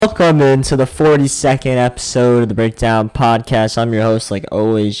Welcome into the 42nd episode of the Breakdown Podcast. I'm your host, like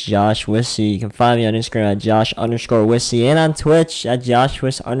always, Josh Wissy. You can find me on Instagram at Josh_Wissy and on Twitch at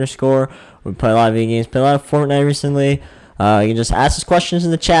JoshWiss_. We play a lot of video games, play a lot of Fortnite recently. You can just ask us questions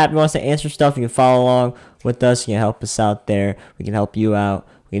in the chat. If you want us to answer stuff, you can follow along with us. You can help us out there. We can help you out.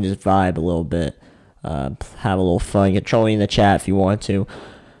 We can just vibe a little bit, have a little fun. You can troll me in the chat if you want to.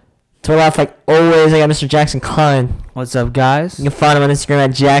 To my left, like always, I got Mr. Jackson Klein. What's up, guys? You can find him on Instagram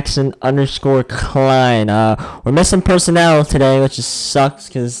at Jackson_Klein. We're missing personnel today, which just sucks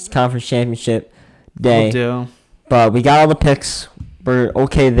because it's conference championship day. Will do. But we got all the picks. We're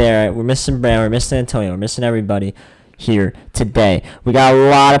okay there. We're missing Brand. We're missing Antonio. We're missing everybody here today. We got a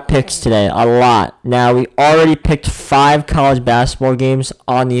lot of picks today. A lot. Now, we already picked 5 college basketball games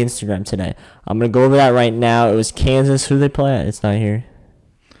on the Instagram today. I'm going to go over that right now. It was Kansas. Who did they play at? It's not here.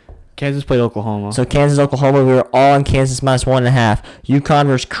 Kansas played Oklahoma. So Kansas, Oklahoma, we were all on Kansas -1.5. UConn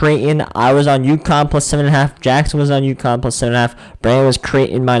versus Creighton. I was on UConn +7.5. Jackson was on UConn +7.5. Brandon was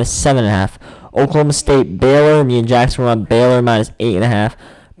Creighton -7.5. Oklahoma State, Baylor. Me and Jackson were on Baylor -8.5.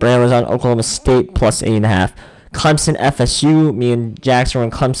 Brandon was on Oklahoma State +8.5. Clemson, FSU. Me and Jackson were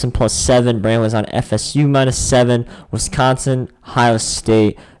on Clemson +7. Brandon was on FSU -7. Wisconsin, Ohio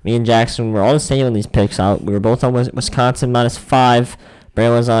State. Me and Jackson were all the same on these picks. We were both on Wisconsin -5.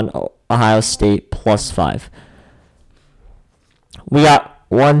 Brandon was on Ohio State +5. We got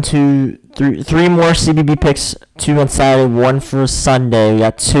 3 more CBB picks, 2 on Saturday, 1 for Sunday. We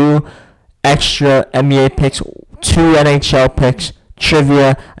got 2 extra NBA picks, 2 NHL picks,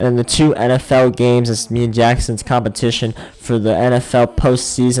 trivia, and then the 2 NFL games as me and Jackson's competition for the NFL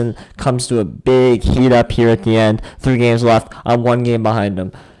postseason comes to a big heat up here at the end. 3 games left. I'm 1 game behind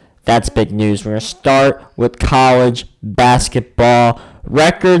them. That's big news. We're going to start with college basketball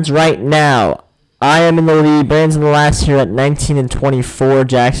records right now. I am in the lead. Brandon's in the last here at 19-24.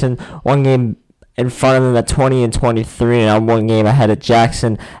 Jackson 1 game in front of him at 20-23, and I'm 1 game ahead of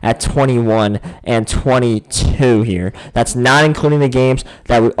Jackson at 21-22 here. That's not including the games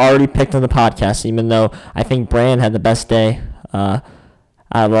that we already picked on the podcast, even though I think Brandon had the best day out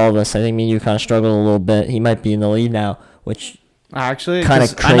of all of us. I think me and you kind of struggled a little bit. He might be in the lead now, which actually kind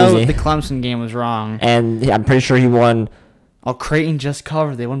of crazy. I know the Clemson game was wrong. And I'm pretty sure he won. Oh, Creighton just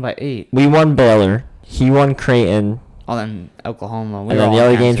covered. They won by 8. We won Baylor. He won Creighton. Oh, then Oklahoma. And then the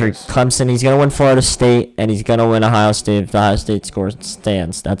other games were Clemson. He's going to win Florida State, and he's going to win Ohio State if the Ohio State score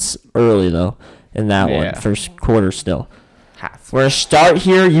stands. That's early, though, in that one. First quarter still. Half. We're going to start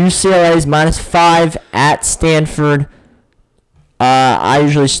here. UCLA is -5 at Stanford. I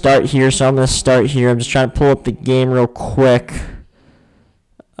usually start here, so I'm going to start here. I'm just trying to pull up the game real quick.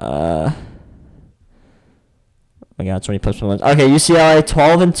 Oh my God, so many push ones. Okay, UCLA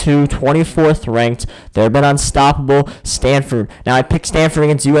 12-2, 24th ranked. They've been unstoppable. Stanford. Now I picked Stanford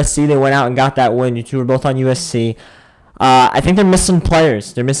against USC. They went out and got that win. You two were both on USC. I think they're missing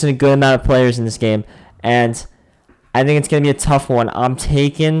players. They're missing a good amount of players in this game, and I think it's gonna be a tough one. I'm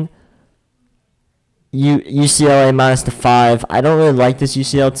taking UCLA -5. I don't really like this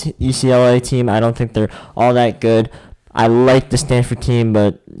UCLA team. I don't think they're all that good. I like the Stanford team,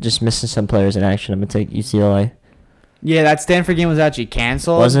 but just missing some players in action. I'm going to take UCLA. Yeah, that Stanford game was actually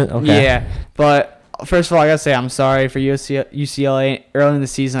canceled. Was it? Okay. Yeah, but first of all, I got to say I'm sorry for UCLA. Early in the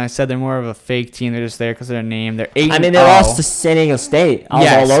season, I said they're more of a fake team. They're just there because of their name. They're 8-0. I mean, they lost to San Diego State.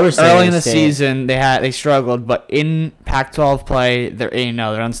 Yes, early in the season, they struggled, but in Pac-12 play, they're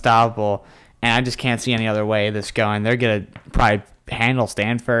 8-0. They're unstoppable, and I just can't see any other way this going. They're going to probably handle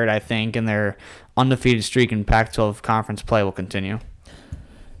Stanford, I think, and their undefeated streak in Pac-12 conference play will continue.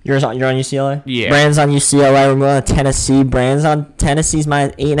 You're on UCLA? Yeah. Brandon's on UCLA. We're going to Tennessee. Brandon's on Tennessee's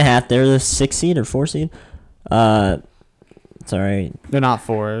 -8.5. They're the 6 seed or 4 seed. Sorry. They're not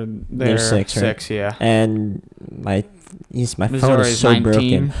 4. They're 6, right? 6, yeah. And my phone Missouri's is so 19.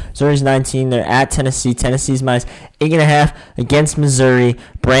 broken. Missouri's 19. They're at Tennessee. Tennessee's -8.5 against Missouri.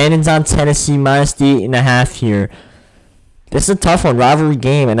 Brandon's on Tennessee -8.5 here. This is a tough one, rivalry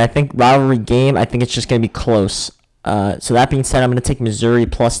game, and I think it's just going to be close. So that being said, I'm going to take Missouri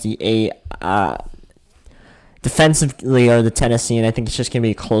plus the 8. Defensively are the Tennessee, and I think it's just going to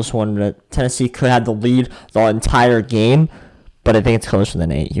be a close one. But Tennessee could have the lead the entire game, but I think it's closer than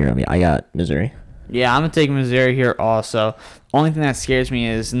 8 here. I mean, I got Missouri. Yeah, I'm going to take Missouri here also. Only thing that scares me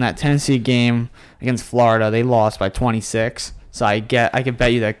is in that Tennessee game against Florida, they lost by 26. So I can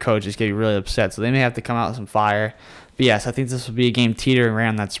bet you that coach is getting really upset. So they may have to come out with some fire. But yes, I think this will be a game teetering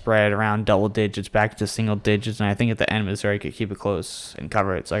around that spread, around double digits, back to single digits. And I think at the end, Missouri could keep it close and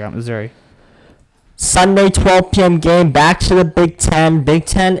cover it. So I got Missouri. Sunday, 12 p.m. game. Back to the Big Ten. Big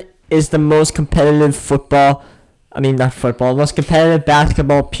Ten is the most competitive football I mean, not football. Most competitive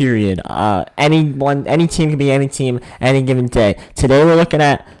basketball. Period. Any team can be any team, any given day. Today we're looking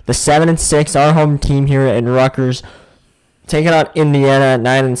at the 7-6, our home team here in Rutgers, taking on Indiana at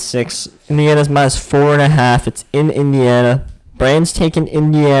 9-6. Indiana's -4.5. It's in Indiana. Brand's taking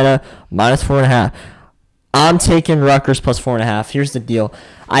Indiana -4.5. I'm taking Rutgers +4.5. Here's the deal.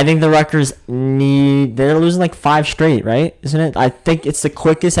 I think the Rutgers they're losing like 5 straight, right? Isn't it? I think it's the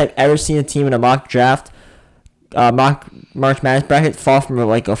quickest I've ever seen a team in a mock draft, mock March Madness bracket fall from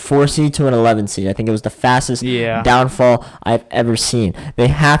like a 4 seed to an 11 seed. I think it was the fastest downfall I've ever seen. They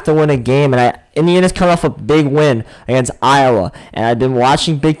have to win a game, and Indiana's coming off a big win against Iowa, and I've been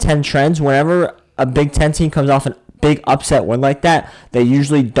watching Big Ten trends. Whenever a Big Ten team comes off a big upset win like that, they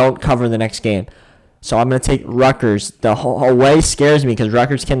usually don't cover the next game. So I'm going to take Rutgers. The away scares me because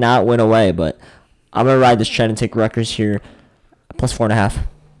Rutgers cannot win away, but I'm going to ride this trend and take Rutgers here +4.5.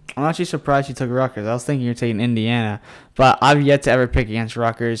 I'm actually surprised you took Rutgers. I was thinking you're taking Indiana, but I've yet to ever pick against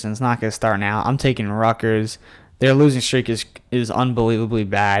Rutgers, and it's not going to start now. I'm taking Rutgers. Their losing streak is unbelievably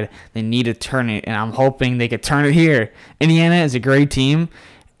bad. They need to turn it, and I'm hoping they could turn it here. Indiana is a great team,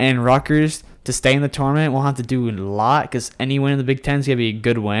 and Rutgers, to stay in the tournament, will have to do a lot because any win in the Big Ten is going to be a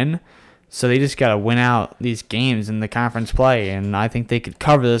good win. So they just got to win out these games in the conference play, and I think they could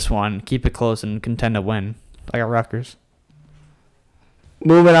cover this one, keep it close, and contend to win. I got Rutgers.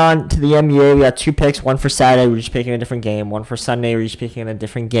 Moving on to the NBA, we got 2 picks. One for Saturday, we're just picking a different game. One for Sunday, we're just picking a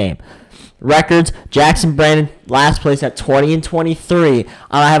different game. Records: Jackson Brandon, last place at 20-23.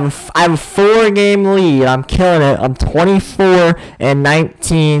 I have a 4-game lead. I'm killing it. I'm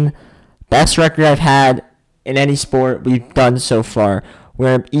 24-19. Best record I've had in any sport we've done so far.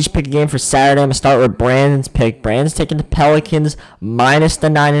 We're going to each pick a game for Saturday. I'm going to start with Brandon's pick. Brandon's taking the Pelicans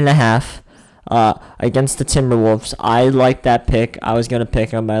 -9.5 against the Timberwolves. I like that pick. I was going to pick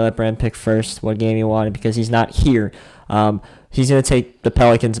him, but I let Brandon pick first what game he wanted because he's not here. He's going to take the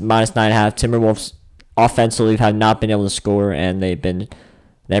Pelicans -9.5. Timberwolves offensively have not been able to score, and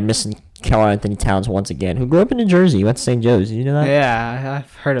they're missing Carl Anthony Towns once again, who grew up in New Jersey. He went to St. Joe's. Did you know that? Yeah,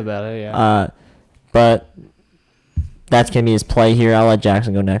 I've heard about it, yeah. But that's going to be his play here. I'll let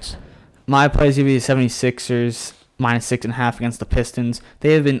Jackson go next. My play is going to be the 76ers -6.5 against the Pistons.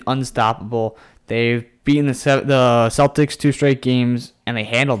 They have been unstoppable. They've beaten the Celtics 2 straight games, and they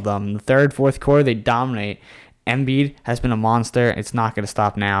handled them. In the third, fourth quarter, they dominate. Embiid has been a monster. It's not going to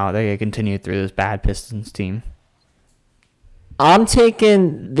stop now. They're going to continue through this bad Pistons team. I'm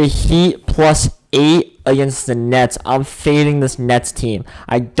taking the Heat +8 against the Nets. I'm fading this Nets team.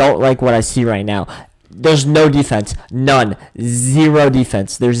 I don't like what I see right now. There's no defense. None. Zero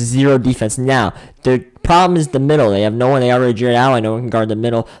defense. There's zero defense. Now, the problem is the middle. They have no one. They already Jared Allen. No one can guard the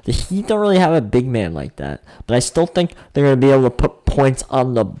middle. The Heat don't really have a big man like that. But I still think they're going to be able to put points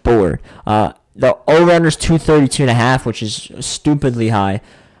on the board. The over-under is 232.5, which is stupidly high.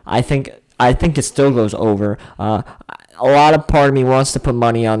 I think it still goes over. A lot of part of me wants to put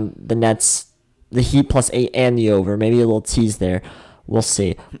money on the Nets, the Heat +8 and the over. Maybe a little tease there. We'll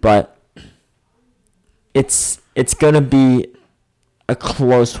see. But it's going to be a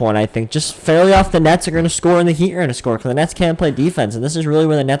close one, I think. Just fairly off the Nets are going to score and the Heat are going to score because the Nets can't play defense, and this is really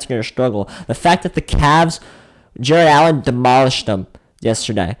where the Nets are going to struggle. The fact that the Cavs, Jared Allen demolished them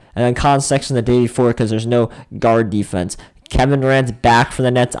yesterday, and then Colin Sexton the day before because there's no guard defense. Kevin Durant's back for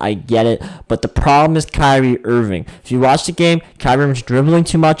the Nets, I get it, but the problem is Kyrie Irving. If you watch the game, Kyrie Irving's dribbling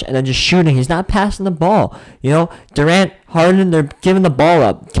too much and then just shooting. He's not passing the ball. Durant, Harden, they're giving the ball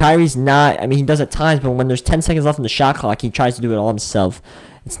up. Kyrie's not. I mean, he does at times, but when there's 10 seconds left in the shot clock, he tries to do it all himself.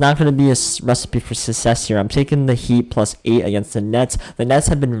 It's not going to be a recipe for success here. I'm taking the Heat +8 against the Nets. The Nets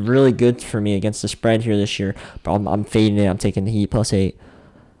have been really good for me against the spread here this year, but I'm fading it. I'm taking the Heat +8.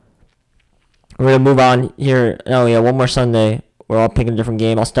 We're going to move on here. Oh, yeah, one more Sunday. We're all picking a different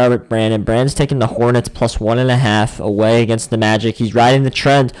game. I'll start with Brandon. Brandon's taking the Hornets +1.5 away against the Magic. He's riding the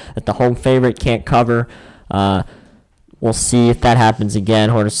trend that the home favorite can't cover. We'll see if that happens again.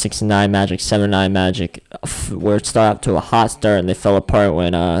 Hornets 6-9, Magic 7-9, Magic. Where it started out to a hot start and they fell apart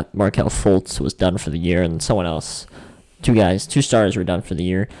when Markelle Fultz was done for the year and someone else. 2 starters were done for the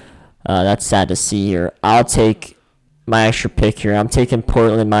year. That's sad to see here. I'll take my extra pick here. I'm taking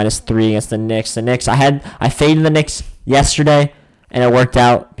Portland -3 against the Knicks. The Knicks, I faded the Knicks yesterday, and it worked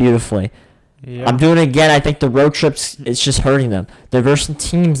out beautifully. Yeah. I'm doing it again. I think the road trips, it's just hurting them. There are some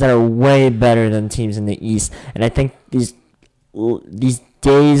teams that are way better than teams in the East, and I think these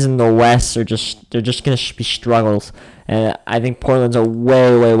days in the West they're just going to be struggles. And I think Portland's a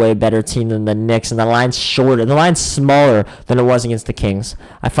way, way, way better team than the Knicks, and the line's shorter. The line's smaller than it was against the Kings.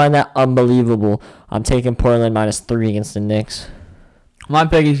 I find that unbelievable. I'm taking Portland -3 against the Knicks. My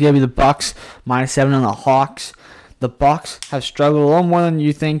pick is going to be the Bucks -7 on the Hawks. The Bucks have struggled a little more than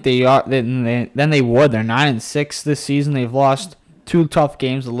you think they are. Than they would. They're 9-6 this season. They've lost 2 tough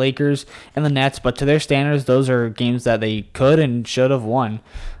games, the Lakers and the Nets, but to their standards, those are games that they could and should have won.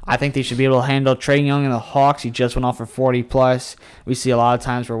 I think they should be able to handle Trae Young and the Hawks. He just went off for 40+. We see a lot of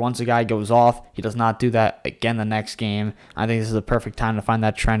times where once a guy goes off, he does not do that again the next game. I think this is the perfect time to find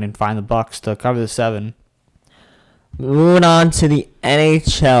that trend and find the Bucks to cover the 7. Moving on to the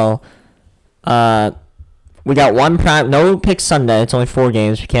NHL. We got one prime. No pick Sunday. It's only 4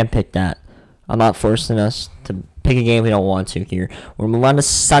 games. We can't pick that. I'm not forcing us to pick a game we don't want to here. We're moving on to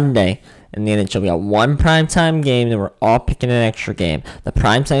Sunday in the NHL. We got one primetime game, and we're all picking an extra game. The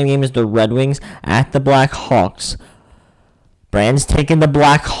primetime game is the Red Wings at the Black Hawks. Brand's taking the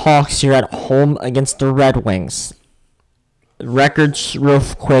Black Hawks here at home against the Red Wings. Records real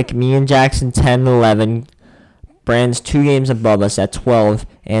quick. Me and Jackson 10-11. Brand's 2 games above us at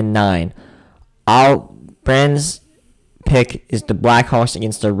 12-9. Brand's pick is the Blackhawks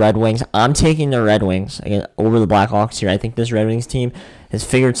against the Red Wings. I'm taking the Red Wings over the Blackhawks here. I think this Red Wings team has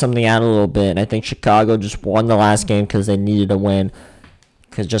figured something out a little bit, and I think Chicago just won the last game because they needed a win,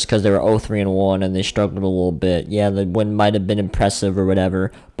 because they were 0-3-1 and they struggled a little bit. Yeah, the win might have been impressive or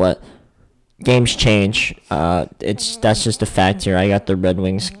whatever, but games change. That's just a fact here. I got the Red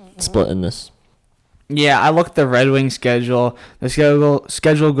Wings splitting this. Yeah, I look at the Red Wings schedule. The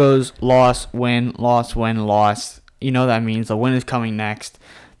schedule goes loss, win, loss, win, loss. You know what that means. The win is coming next.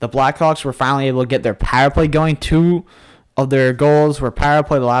 The Blackhawks were finally able to get their power play going. 2 of their goals were power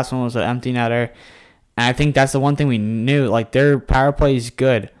play. The last one was an empty netter. And I think that's the one thing we knew. Like, their power play is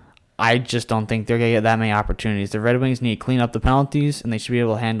good. I just don't think they're going to get that many opportunities. The Red Wings need to clean up the penalties, and they should be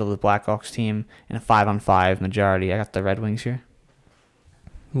able to handle the Blackhawks team in a 5-on-5 majority. I got the Red Wings here.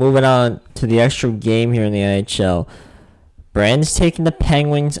 Moving on to the extra game here in the NHL. Brand's taking the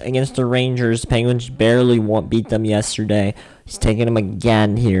Penguins against the Rangers. The Penguins barely beat them yesterday. He's taking them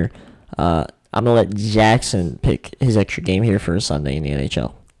again here. I'm going to let Jackson pick his extra game here for Sunday in the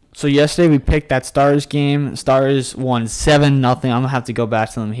NHL. So yesterday we picked that Stars game. Stars won 7-0. I'm going to have to go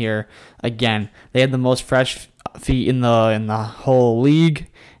back to them here again. They had the most fresh feet in the whole league.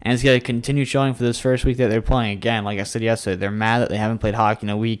 And it's going to continue showing for this first week that they're playing again. Like I said yesterday, they're mad that they haven't played hockey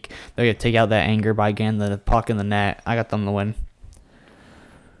in a week. They're going to take out that anger by getting the puck in the net. I got them to win.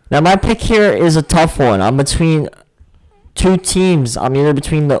 Now, my pick here is a tough one. I'm between 2 teams. I'm either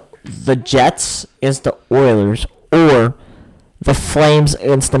between the Jets against the Oilers or the Flames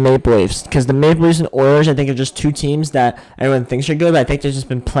against the Maple Leafs. Because the Maple Leafs and Oilers, I think, are just 2 teams that everyone thinks are good, but I think they've just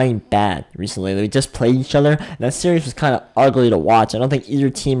been playing bad recently. They just played each other, and that series was kind of ugly to watch. I don't think either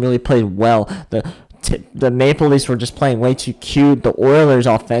team really played well. The Maple Leafs were just playing way too cute. The Oilers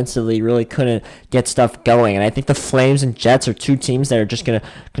offensively really couldn't get stuff going. And I think the Flames and Jets are 2 teams that are just going to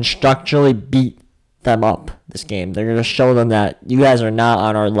constructively beat them up this game. They're going to show them that you guys are not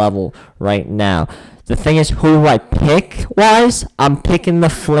on our level right now. The thing is, who do I pick wise? I'm picking the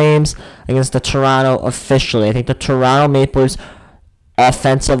Flames against the Toronto officially. I think the Toronto Maple Leafs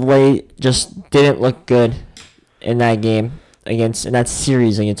offensively just didn't look good in that game in that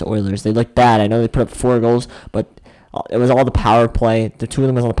series against Oilers. They looked bad. I know they put up 4 goals, but it was all the power play. The 2 of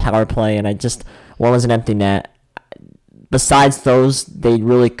them was on the power play, and one was an empty net. Besides those, they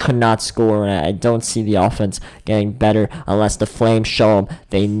really could not score, and I don't see the offense getting better unless the Flames show them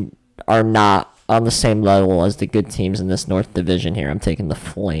they are not on the same level as the good teams in this North Division here. I'm taking the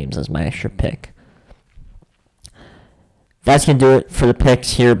Flames as my extra pick. That's going to do it for the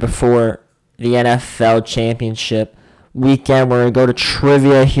picks here before the NFL Championship weekend. We're going to go to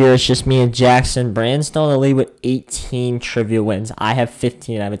trivia here. It's just me and Jackson. Brand's still in the lead with 18 trivia wins. I have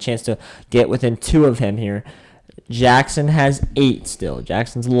 15. I have a chance to get within 2 of him here. Jackson has 8 still.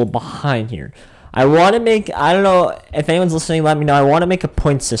 Jackson's a little behind here. I want to make, I don't know if anyone's listening, let me know. I want to make a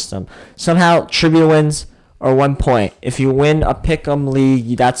point system. Somehow, trivia wins are 1 point. If you win a pick'em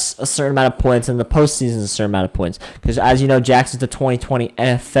league, that's a certain amount of points, and the postseason is a certain amount of points. Because as you know, Jackson's the 2020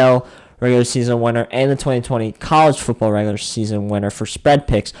 NFL regular season winner and the 2020 college football regular season winner for spread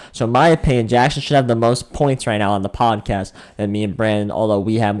picks. So in my opinion, Jackson should have the most points right now on the podcast than me and Brandon, although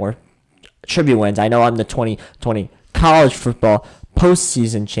we have more trivia wins. I know I'm the 2020 college football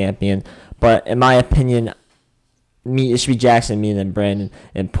postseason champion. But in my opinion, it should be Jackson, me, and then Brandon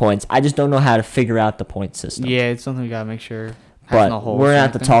in points. I just don't know how to figure out the point system. Yeah, it's something we got to make sure. But we're going to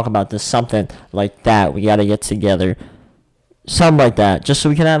have to talk about this, something like that. We got to get together. Something like that, just so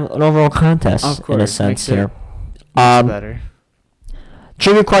we can have an overall contest, of course, in a sense here. Better.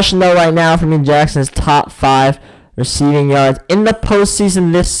 Trivia question, though, right now for me and Jackson is top 5 receiving yards in the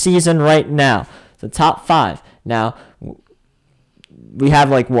postseason this season right now. The top 5. Now, we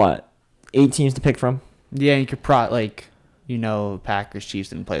have, 8 teams to pick from? Yeah, you could Packers Chiefs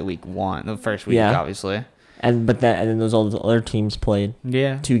didn't play week 1, the first week, Yeah. obviously. And then those all the other teams played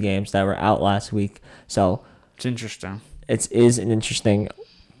 2 games that were out last week. So it's interesting. It is an interesting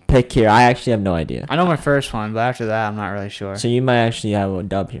pick here. I actually have no idea. I know my first one, but after that, I'm not really sure. So you might actually have a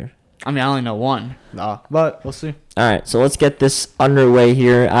dub here. I mean, I only know one, but we'll see. All right, so let's get this underway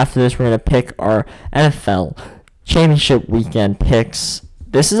here. After this, we're going to pick our NFL championship weekend picks.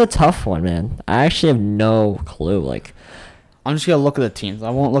 This is a tough one, man. I actually have no clue. I'm just going to look at the teams.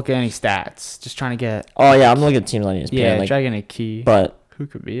 I won't look at any stats. Just trying to get... Oh, yeah, I'm looking at teams on ESPN. Yeah, try getting a key. But who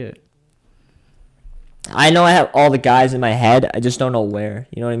could be it? I know I have all the guys in my head. I just don't know where.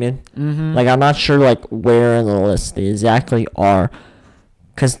 You know what I mean? Mm-hmm. I'm not sure, where in the list they exactly are.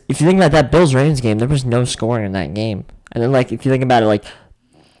 Because if you think about that Bills-Ravens game, there was no scoring in that game. And then, if you think about it,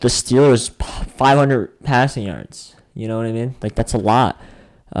 the Steelers, 500 passing yards. You know what I mean? That's a lot.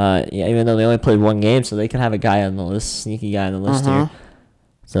 Even though they only played 1 game, so they could have a guy on the list, sneaky guy on the list here.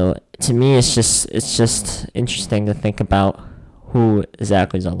 So, to me, it's just interesting to think about who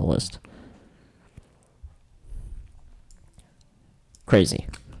exactly is on the list.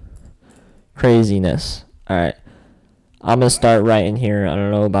 Craziness. All right. I'm going to start right in here. I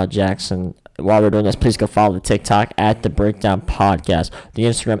don't know about Jackson. While we're doing this, please go follow the TikTok at The Breakdown Podcast. The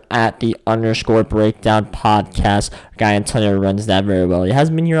Instagram at the _Breakdown Podcast. Guy Antonio runs that very well. He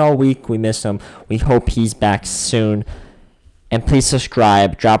hasn't been here all week. We miss him. We hope he's back soon. And please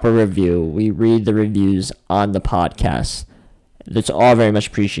subscribe. Drop a review. We read the reviews on the podcast. It's all very much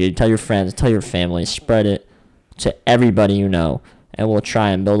appreciated. Tell your friends. Tell your family. Spread it to everybody you know. And we'll try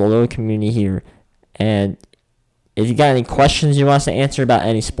and build a little community here. And if you got any questions you want us to answer about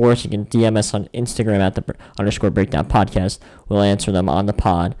any sports, you can DM us on Instagram at the _Breakdown Podcast. We'll answer them on the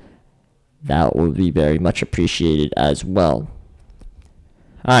pod. That will be very much appreciated as well.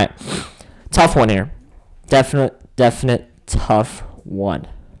 All right. Tough one here. Definite tough one.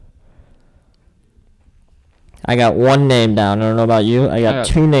 I got 1 name down. I don't know about you. I got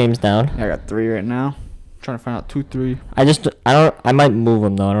 2 names down. I got 3 right now. Trying to find out 2, 3. I might move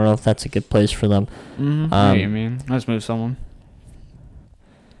them though. I don't know if that's a good place for them. I know what you mean. Let's move someone.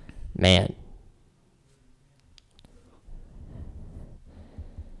 Man.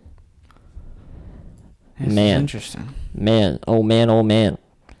 This is interesting. Man. Oh man.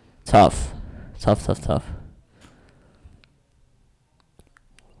 Tough.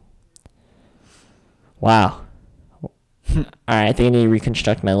 Wow. Alright, I think I need to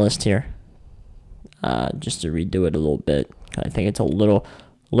reconstruct my list here. Just to redo it a little bit. I think it's a little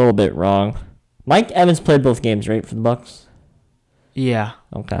bit wrong. Mike Evans played both games, right, for the Bucs? Yeah.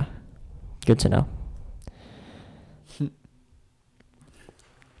 Okay. Good to know.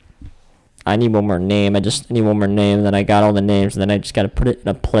 I need one more name. I just need one more name. Then I got all the names, and then I just got to put it in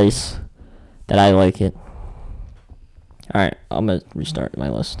a place that I like it. All right, I'm going to restart my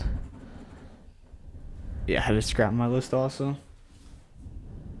list. Yeah, I had to scrap my list also.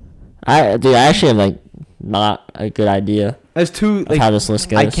 I actually have not a good idea. There's 2 of how this list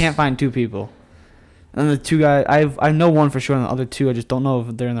goes. I can't find 2 people, and the 2 guys I know one for sure, and the other 2 I just don't know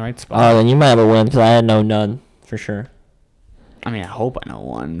if they're in the right spot. Oh, then you might have a win because I had none for sure. I mean, I hope I know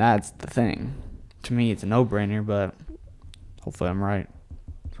one. That's the thing. To me, it's a no-brainer, but hopefully I'm right.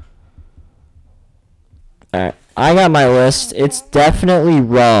 All right, I got my list. It's definitely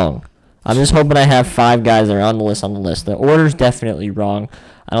wrong. I'm just hoping I have 5 guys that are on the list. The order's definitely wrong.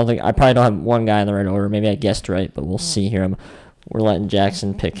 I probably don't have one guy in the right order. Maybe I guessed right, but we'll see here. We're letting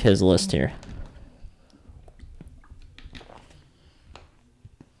Jackson pick his list here.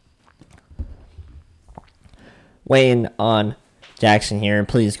 Weighing on Jackson here.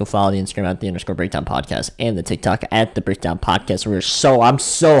 Please go follow the Instagram at the _Breakdown Podcast and the TikTok at the Breakdown Podcast. I'm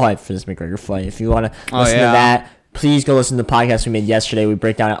so hyped for this McGregor fight. If you want to listen to that, please go listen to the podcast we made yesterday. We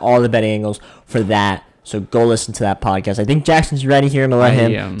break down all the betting angles for that. So go listen to that podcast. I think Jackson's ready here. I'm going to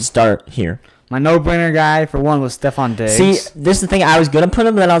let him start here. My no-brainer guy, for one, was Stephon Diggs. See, this is the thing. I was going to put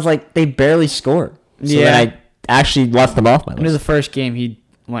him, but then I was like, they barely scored. So then I actually left them off my list. Into the first game, he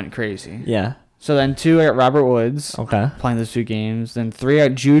went crazy. Yeah. So then 2, I got Robert Woods. Okay. Playing those 2 games. Then 3, I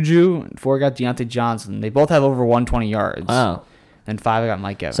got Juju. And 4, I got Deontay Johnson. They both have over 120 yards. Wow. Then 5, I got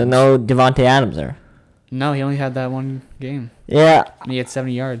Mike Evans. So no Devontae Adams there. No, he only had that 1 game. Yeah. And he had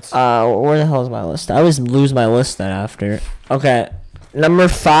 70 yards. Where the hell is my list? I always lose my list then after. Okay. Number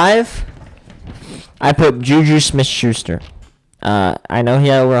 5, I put Juju Smith-Schuster. I know he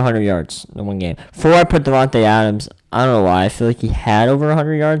had over 100 yards in 1 game. 4, I put Devontae Adams. I don't know why. I feel like he had over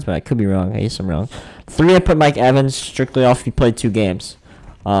 100 yards, but I could be wrong. I guess I'm wrong. 3, I put Mike Evans strictly off he played 2 games.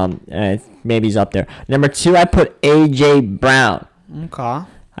 And maybe he's up there. Number 2, I put A.J. Brown. Okay.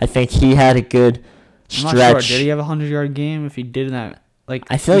 I think he had a good I'm not sure. Did he have a 100-yard game? If he did in that,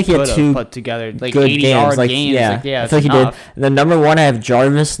 I feel like he had two put together like good 80-yard games. Yeah, I feel like enough. he did. And then number 1, I have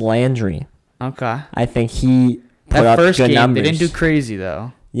Jarvis Landry. Okay. I think he put That up first good game, numbers. they didn't do crazy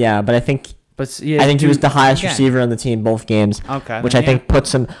though. Yeah, but I think yeah, he was the highest receiver on the team both games. Okay. Which I think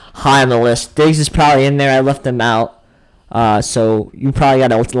puts him high on the list. Diggs is probably in there. I left him out. So you probably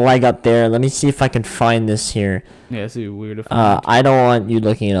got a leg up there. Let me see if I can find this here. Yeah, it's weird to find. I don't want you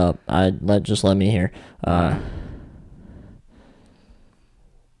looking it up. Just let me here.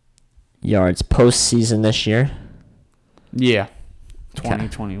 Yards postseason this year. Yeah.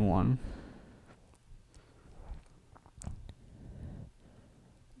 2021.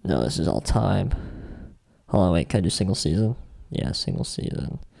 No, this is all time. Hold on, wait. Can I do single season? Yeah, single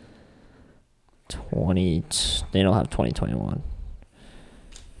season. They don't have 2021.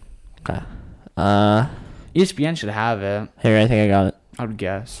 Okay. ESPN should have it. Here, I think I got it. I would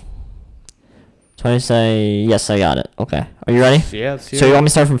guess. Yes, I got it. Okay. Are you ready? Yeah. So you want me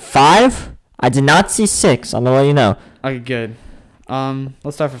to start from 5? I did not see 6. I'm gonna let you know. Okay, good.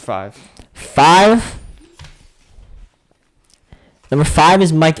 Let's start for 5. 5. Number 5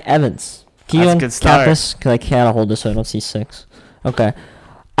 is Mike Evans. Can you count this? Because I can't hold this so I don't see 6. Okay.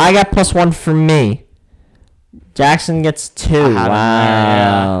 I got +1 for me. Jackson gets 2. Wow.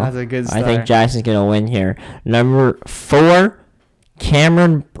 Yeah, that's a good start. I think Jackson's going to win here. Number 4,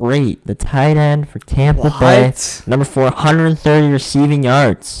 Cameron Brate, the tight end for Tampa Bay. Number 4, 130 receiving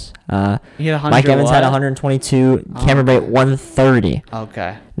yards. Mike Evans had 122. Cameron Brate 130.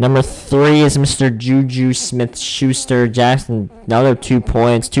 Okay. Number 3 is Mr. Juju Smith-Schuster. Jackson, another 2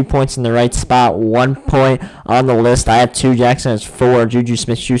 points. 2 points in the right spot. 1 point on the list. I have 2. Jackson has 4. Juju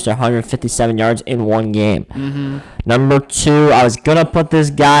Smith-Schuster 157 yards in 1 game. Mm-hmm. Number 2, I was going to put this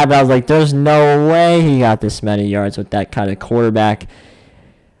guy, but I was like, there's no way he got this many yards with that kind of quarterback.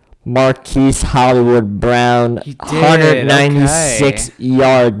 Marquise Hollywood Brown, 196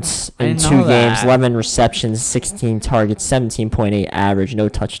 yards in 2 games, 11 receptions, 16 targets, 17.8 average, no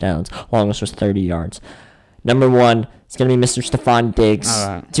touchdowns. Longest was 30 yards. Number 1, it's going to be Mr. Stephon Diggs.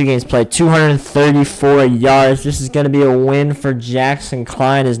 Right. 2 games played, 234 yards. This is going to be a win for Jackson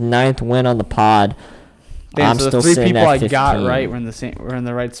Klein, his 9th win on the pod. Damn, so the 3 people I got right were in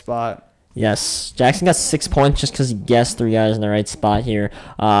the right spot. Yes, Jackson got 6 points just because he guessed 3 guys in the right spot here.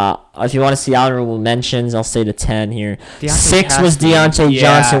 If you want to see honorable mentions, I'll say the 10 here. 6 was Deontay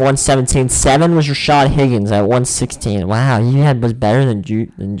Johnson, 117. 7 was Rashad Higgins at 116. Wow, was better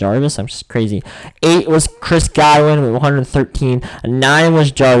than Jarvis. I'm just crazy. 8 was Chris Godwin with 113. 9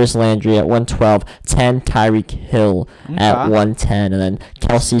 was Jarvis Landry at 112. 10 Tyreek Hill at 110, and then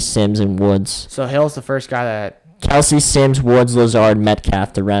Kelsey Sims and Woods. So Hill's the first guy that. Kelsey, Sims, Woods, Lazard,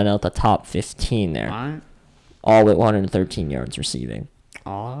 Metcalf to round out the top 15 there. All with 113 yards receiving.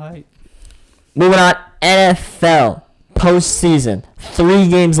 All right. Moving on, NFL postseason. 3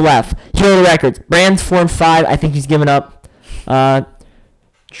 games left. Here are the records. Rams 4-5. I think he's given up for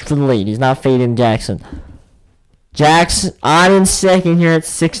the lead. He's not fading Jackson. I'm in second here at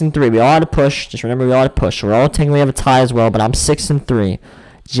 6-3. We all had to push. Just remember, we all had to push. We're all technically have a tie as well, but I'm 6-3.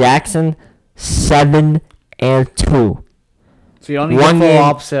 Jackson 7-2. So you only get full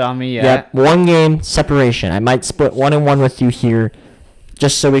opposite on me yet. Yep, 1 game separation. I might split 1-1 with you here,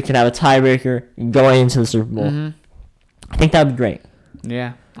 just so we can have a tiebreaker going into the Super Bowl. Mm-hmm. I think that would be great.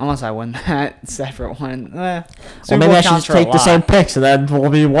 Yeah, unless I win that separate one. Well, maybe I should just take the same pick, so then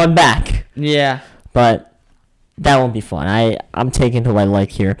we'll be 1 back. Yeah. But that won't be fun. I'm taking who I like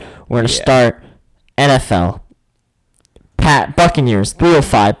here. We're going to start NFL. Buccaneers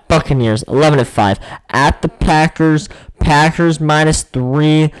 305, Buccaneers 11-5 at the Packers. Packers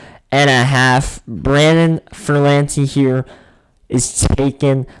 -3.5. Brandon Ferlanti here is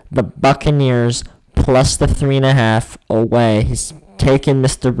taking the Buccaneers plus the 3.5 away. He's taking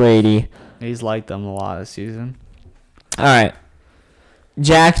Mr. Brady. He's liked them a lot this season. All right,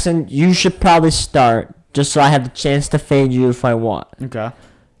 Jackson, you should probably start just so I have the chance to fade you if I want. Okay.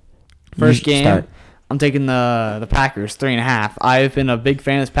 First game. Start. I'm taking the Packers 3.5. I've been a big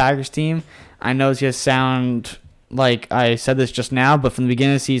fan of this Packers team. I know it's going to sound like I said this just now, but from the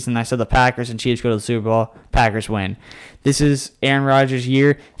beginning of the season, I said the Packers and Chiefs go to the Super Bowl. Packers win. This is Aaron Rodgers'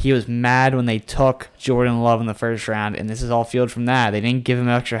 year. He was mad when they took Jordan Love in the first round, and this is all fueled from that. They didn't give him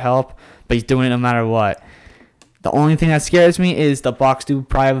extra help, but he's doing it no matter what. The only thing that scares me is the Bucs do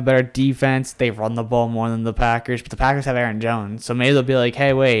probably have a better defense. They run the ball more than the Packers, but the Packers have Aaron Jones, so maybe they'll be like,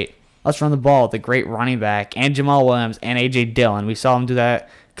 hey, wait. Let's run the ball with a great running back and Jamal Williams and A.J. Dillon. We saw him do that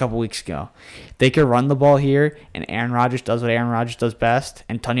a couple weeks ago. They could run the ball here, and Aaron Rodgers does what Aaron Rodgers does best,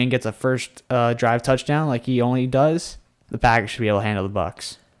 and Tunyon gets a first drive touchdown like he only does. The Packers should be able to handle the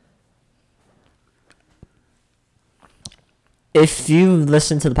Bucs. if you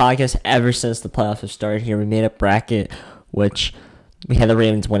listened to the podcast ever since the playoffs have started here, we made a bracket, which we had the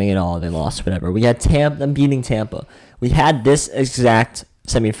Ravens winning it all. They lost, whatever. We had them beating Tampa. We had this exact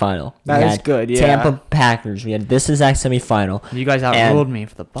semifinal. That is good, yeah. Tampa Packers. We had this exact semifinal. You guys outruled me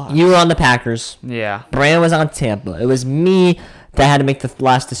for the Bucs. You were on the Packers. Yeah. Brandon was on Tampa. It was me that had to make the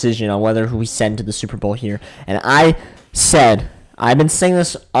last decision on whether we send to the Super Bowl here. And I said, I've been saying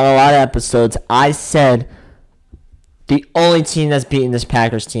this on a lot of episodes, I said the only team that's beaten this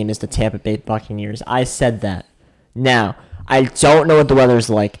Packers team is the Tampa Bay Buccaneers. I said that. Now, I don't know what the weather's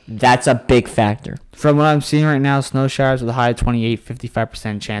like. That's a big factor. From what I'm seeing right now, snow showers with a high of 28,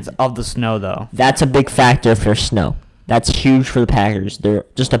 55% chance of the snow, though. That's a big factor for snow. That's huge for the Packers. They're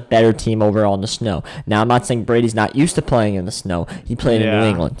just a better team overall in the snow. Now, I'm not saying Brady's not used to playing in the snow. He played in New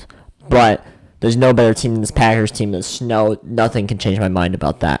England. But there's no better team than this Packers team in the snow. Nothing can change my mind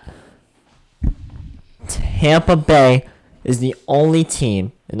about that. Tampa Bay is the only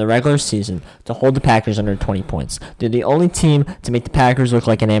team in the regular season to hold the Packers under 20 points. They're the only team to make the Packers look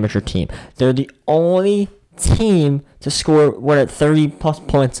like an amateur team. They're the only team to score 30-plus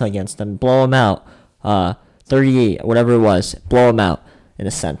points against them, blow them out, 38, whatever it was, blow them out in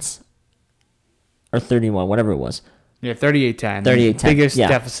a sense. Or 31, whatever it was. Yeah, 38-10. 38-10. Biggest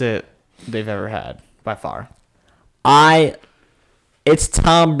deficit they've ever had, by far. It's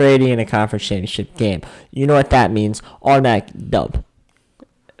Tom Brady in a conference championship game. You know what that means. Automatic dub.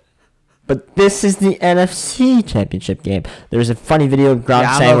 But this is the NFC championship game. There's a funny video of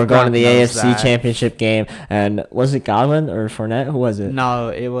Gronk saying we're going to the AFC championship game. And was it Godwin or Fournette? Who was it? No,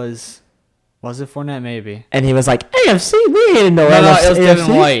 it was... Was it Fournette? Maybe. And he was like, AFC? We ain't no AFC. No, it was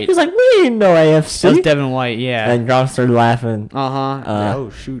Devin White. He was like, we ain't no AFC. It was Devin White, yeah. And Gronk started laughing.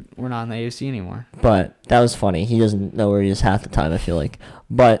 Oh, shoot. We're not in the AFC anymore. But that was funny. He doesn't know where he is half the time, I feel like.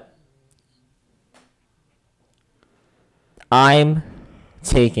 But I'm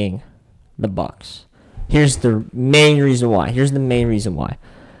taking the Bucs. Here's the main reason why.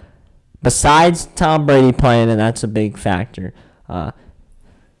 Besides Tom Brady playing, and that's a big factor,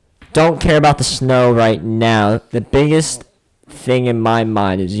 don't care about the snow right now. The biggest thing in my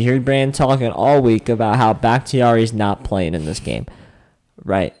mind is you hear Brandon talking all week about how Bakhtiari's not playing in this game.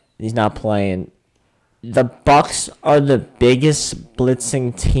 Right. He's not playing. The Bucs are the biggest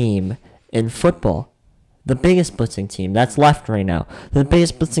blitzing team in football. The biggest blitzing team that's left right now. They're the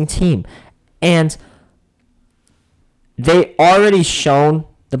biggest blitzing team. And the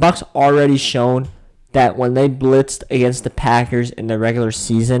Bucs already shown that when they blitzed against the Packers in the regular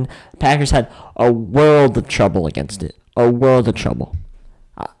season, the Packers had a world of trouble against it. A world of trouble.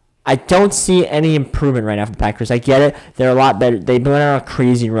 I don't see any improvement right now for the Packers. I get it. They're a lot better. They've been on a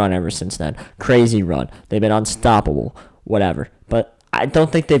crazy run ever since then. Crazy run. They've been unstoppable. Whatever. But I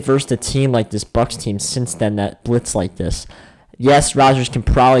don't think they've versed a team like this Bucs team since then that blitz like this. Yes, Rodgers can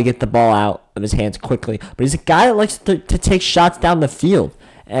probably get the ball out of his hands quickly, but he's a guy that likes to take shots down the field.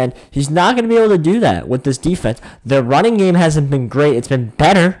 And he's not going to be able to do that with this defense. The running game hasn't been great. It's been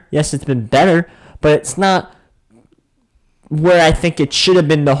better. Yes, it's been better, but it's not where I think it should have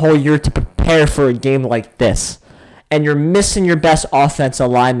been the whole year to prepare for a game like this. And you're missing your best offensive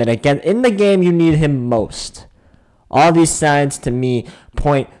lineman. Again, in the game you need him most. All these signs to me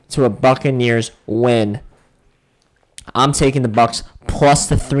point to a Buccaneers win. I'm taking the Bucs plus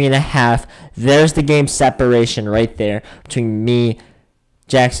the 3.5. There's the game separation right there between me,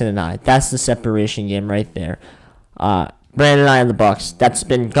 Jackson, and I. That's the separation game right there. Brandon and I on the Bucs. That's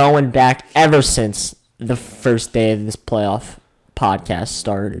been going back ever since the first day of this playoff podcast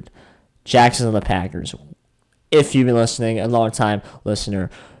started. Jackson and the Packers. If you've been listening, a long time listener,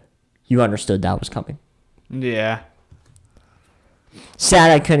 you understood that was coming. Yeah.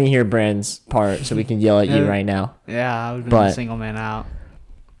 Sad I couldn't hear Brandon's part, so we can yell at you right now. Yeah, I would have been a single man out.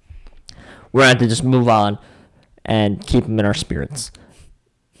 We're going to have to just move on and keep him in our spirits.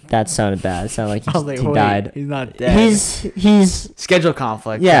 That sounded bad. It sounded like he died. He's not dead. He's schedule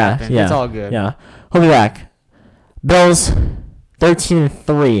conflict. Yeah. It's all good. Yeah. He'll be back. Bills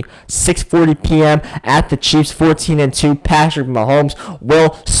 13-3, 6:40 p.m. at the Chiefs 14-2. Patrick Mahomes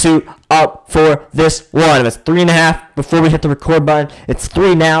will suit up for this one. It was 3.5 before we hit the record button. It's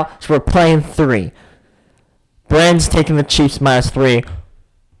 3 now, so we're playing 3. Brand's taking the Chiefs -3.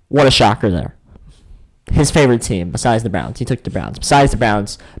 What a shocker there. His favorite team, besides the Browns. He took the Browns. Besides the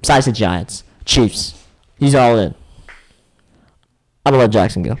Browns, besides the Giants, Chiefs. He's all in. I'm going to let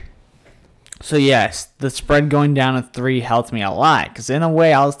Jackson go. So, yes, the spread going down to 3 helped me a lot. Because in a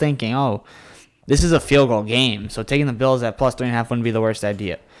way, I was thinking, this is a field goal game. So taking the Bills at plus 3.5 wouldn't be the worst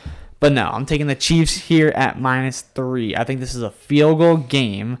idea. But no, I'm taking the Chiefs here at -3. I think this is a field goal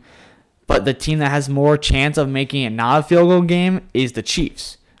game. But the team that has more chance of making it not a field goal game is the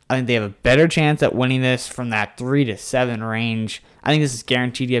Chiefs. I think they have a better chance at winning this from that 3-7 range. I think this is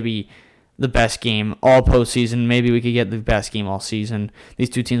guaranteed to be the best game all postseason. Maybe we could get the best game all season. These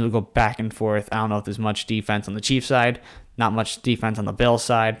two teams will go back and forth. I don't know if there's much defense on the Chiefs side, not much defense on the Bills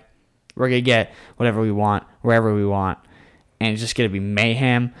side. We're going to get whatever we want, wherever we want. And it's just going to be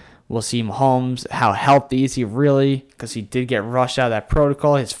mayhem. We'll see Mahomes, how healthy is he really, because he did get rushed out of that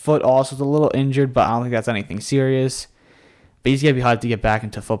protocol. His foot also is a little injured, but I don't think that's anything serious. But he's going to be hard to get back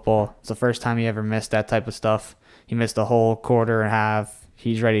into football. It's the first time he ever missed that type of stuff. He missed a whole quarter and a half.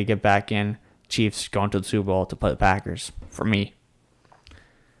 He's ready to get back in. Chiefs going to the Super Bowl to play the Packers, for me.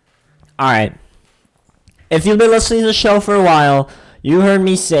 All right. If you've been listening to the show for a while, you heard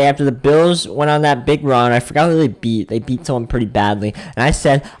me say after the Bills went on that big run, I forgot who they beat. They beat someone pretty badly. And I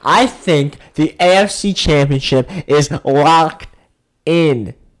said, I think the AFC Championship is locked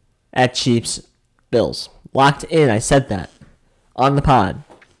in at Chiefs-Bills. Locked in. I said that on the pod.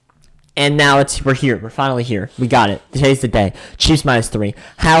 And now we're here. We're finally here. We got it. Today's the day. Chiefs -3.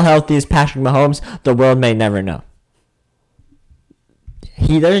 How healthy is Patrick Mahomes? The world may never know.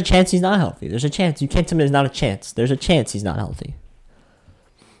 There's a chance he's not healthy. There's a chance. You can't tell me there's not a chance. There's a chance he's not healthy.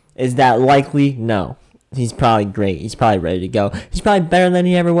 Is that likely? No. He's probably great. He's probably ready to go. He's probably better than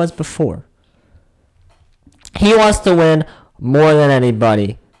he ever was before. He wants to win more than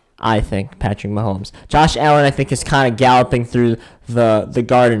anybody, I think, Patrick Mahomes. Josh Allen, I think, is kind of galloping through the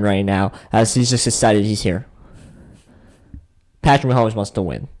garden right now as he's just excited he's here. Patrick Mahomes wants to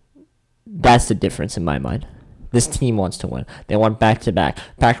win. That's the difference in my mind. This team wants to win. They want back-to-back.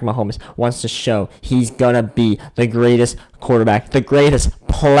 Patrick Mahomes wants to show he's going to be the greatest quarterback, the greatest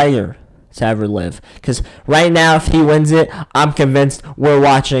player to ever live. Because right now, if he wins it, I'm convinced we're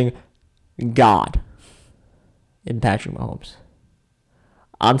watching God in Patrick Mahomes.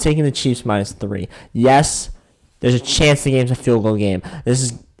 I'm taking the Chiefs -3. Yes, there's a chance the game's a field goal game. This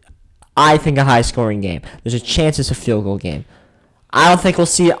is, I think, a high-scoring game. There's a chance it's a field goal game. I don't think we'll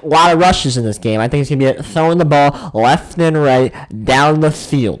see a lot of rushes in this game. I think it's going to be throwing the ball left and right down the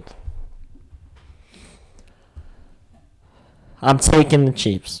field. I'm taking the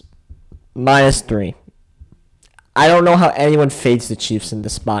Chiefs. -3. I don't know how anyone fades the Chiefs in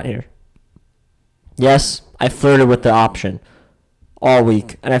this spot here. Yes, I flirted with the option all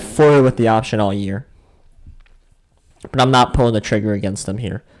week, and I flirted with the option all year. But I'm not pulling the trigger against them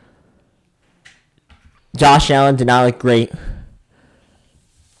here. Josh Allen did not look great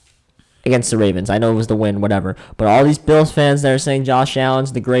against the Ravens. I know it was the win, whatever. But all these Bills fans that are saying Josh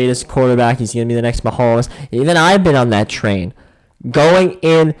Allen's the greatest quarterback, he's going to be the next Mahomes. Even I've been on that train. Going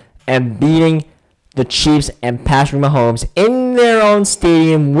in and beating the Chiefs and Patrick Mahomes in their own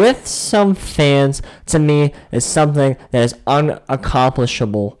stadium with some fans, to me, is something that is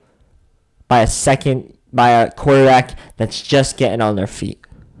unaccomplishable by a quarterback that's just getting on their feet.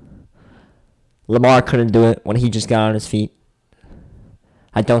 Lamar couldn't do it when he just got on his feet.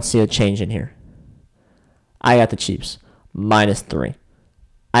 I don't see a change in here. I got the Chiefs -3.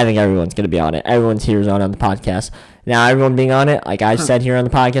 I think everyone's going to be on it. Everyone's here is on the podcast. Now, everyone being on it, like I've said here on the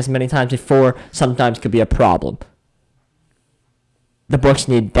podcast many times before, sometimes could be a problem. The books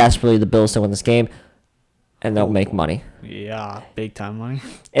need desperately the Bills to win this game, and they'll make money. Yeah, big time money.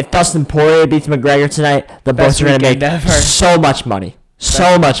 If Dustin Poirier beats McGregor tonight, the books are going to make so much money.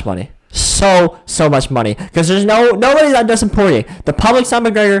 So much money. So much money. Because there's nobody's on Dustin Poirier. The public's on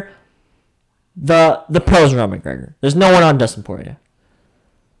McGregor. The pros are on McGregor. There's no one on Dustin Poirier.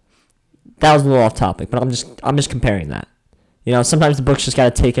 That was a little off topic, but I'm just comparing that. You know, sometimes the books just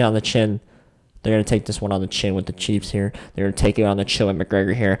got to take it on the chin. They're going to take this one on the chin with the Chiefs here. They're going to take it on the chin with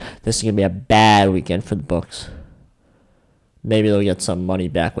McGregor here. This is going to be a bad weekend for the books. Maybe they'll get some money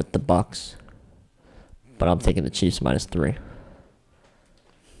back with the Bucks. But I'm taking the Chiefs -3.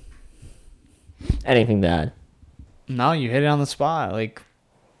 Anything to add? No, you hit it on the spot. Like,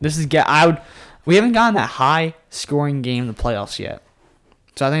 this is we haven't gotten that high scoring game in the playoffs yet.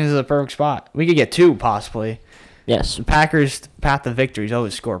 So I think this is a perfect spot. We could get 2 possibly. Yes. The Packers' path to victory is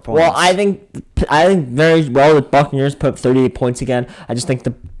always score points. Well, I think very well the Buccaneers put up 38 points again. I just think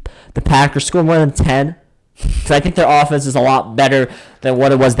the Packers score more than 10. Because I think their offense is a lot better than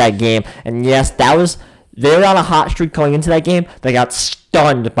what it was that game. And yes, they were on a hot streak going into that game. They got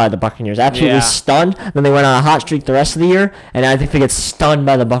stunned by the Buccaneers. Absolutely stunned. Then they went on a hot streak the rest of the year. And I think they get stunned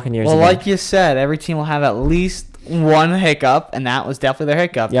by the Buccaneers Well, again. like you said, every team will have at least one hiccup, and that was definitely their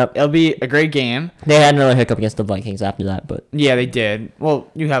hiccup. Yep. It'll be a great game. They had another hiccup against the Vikings after that, but Yeah, they did. Well,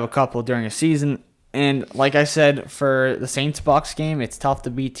 you have a couple during a season. And like I said, for the Saints-Bucks game, it's tough to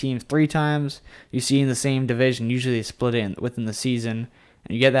beat teams 3 times. You see in the same division, usually they split it within the season.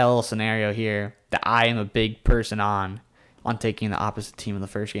 And you get that little scenario here that I am a big person on taking the opposite team in the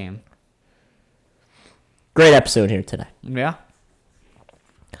first game. Great episode here today. Yeah.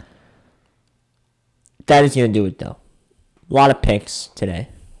 That is going to do it, though. A lot of picks today.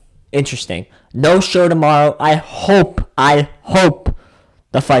 Interesting. No show tomorrow. I hope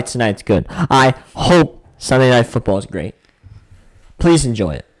the fight tonight's good. I hope Sunday Night Football is great. Please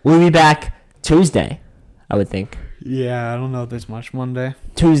enjoy it. We'll be back Tuesday, I would think. Yeah, I don't know if there's much Monday.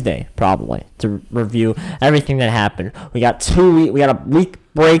 Tuesday, probably, to review everything that happened. We got a week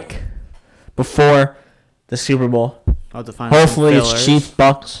break before the Super Bowl. Hopefully it's Chiefs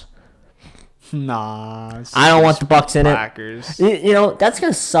Bucks. Nah. I don't want the Bucks in Packers. it. You know, that's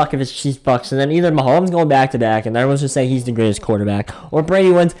going to suck if it's Chiefs Bucks. And then either Mahomes going back to back and everyone's going to say he's the greatest quarterback. Or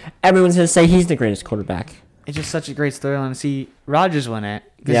Brady wins, everyone's going to say he's the greatest quarterback. It's just such a great storyline to see Rodgers win it.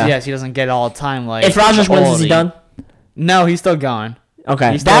 Because, yeah. yes, he doesn't get it all the time. Like if Rodgers wins, is he done? No, he's still going.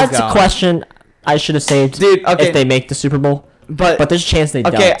 Okay. That's a question I should have saved if they make the Super Bowl. But there's a chance they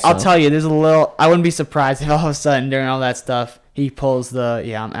don't. Okay, I'll tell you. There's a little... I wouldn't be surprised if all of a sudden during all that stuff he pulls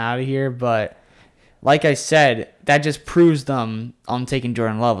I'm out of here. But like I said, that just proves them on taking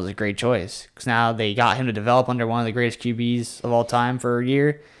Jordan Love was a great choice. Because now they got him to develop under one of the greatest QBs of all time for a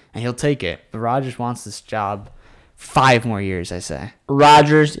year. And he'll take it. But Rodgers wants this job 5 more years, I say.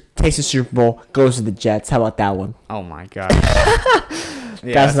 Rodgers takes the Super Bowl, goes to the Jets. How about that one? Oh, my God.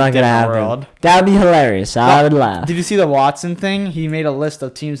 That's not going to happen. That would be hilarious. I would laugh. Did you see the Watson thing? He made a list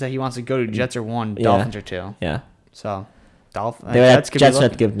of teams that he wants to go to. Jets are 1, Dolphins are 2. Yeah. So, Jets would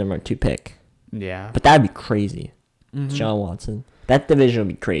have to give number 2 pick. Yeah. But that would be crazy. John Watson. That division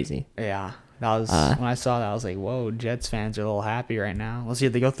would be crazy. Yeah. That was when I saw that, I was like, whoa, Jets fans are a little happy right now. Let's see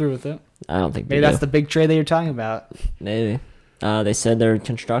if they go through with it. I don't think maybe that's the big trade that you're talking about. Maybe. They said they're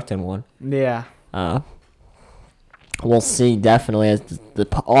constructing one. Yeah. We'll see, definitely, as the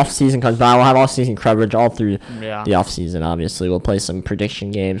off-season comes by. We'll have off-season coverage all through the off-season, obviously. We'll play some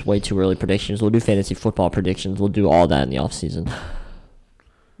prediction games, way too early predictions. We'll do fantasy football predictions. We'll do all that in the off-season.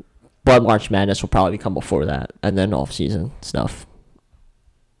 But March Madness will probably come before that, and then off-season stuff.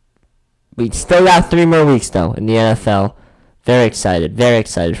 We still got 3 more weeks, though, in the NFL. Very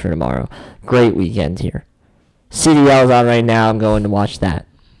excited for tomorrow. Great weekend here. CDL's on right now. I'm going to watch that.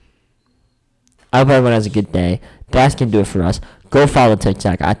 I hope everyone has a good day. That's going to do it for us. Go follow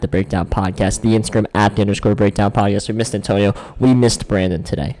TikTok at The Breakdown Podcast, the Instagram at the _Breakdown Podcast. We missed Antonio. We missed Brandon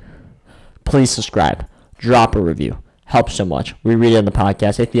today. Please subscribe. Drop a review. Helps so much. We read it on the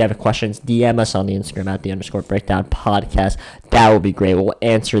podcast. If you have questions, DM us on the Instagram at the _Breakdown Podcast. That will be great. We'll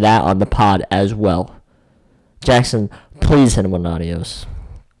answer that on the pod as well. Jackson, please hit him with an adios.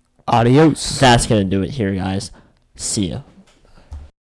 Adios. That's going to do it here, guys. See ya.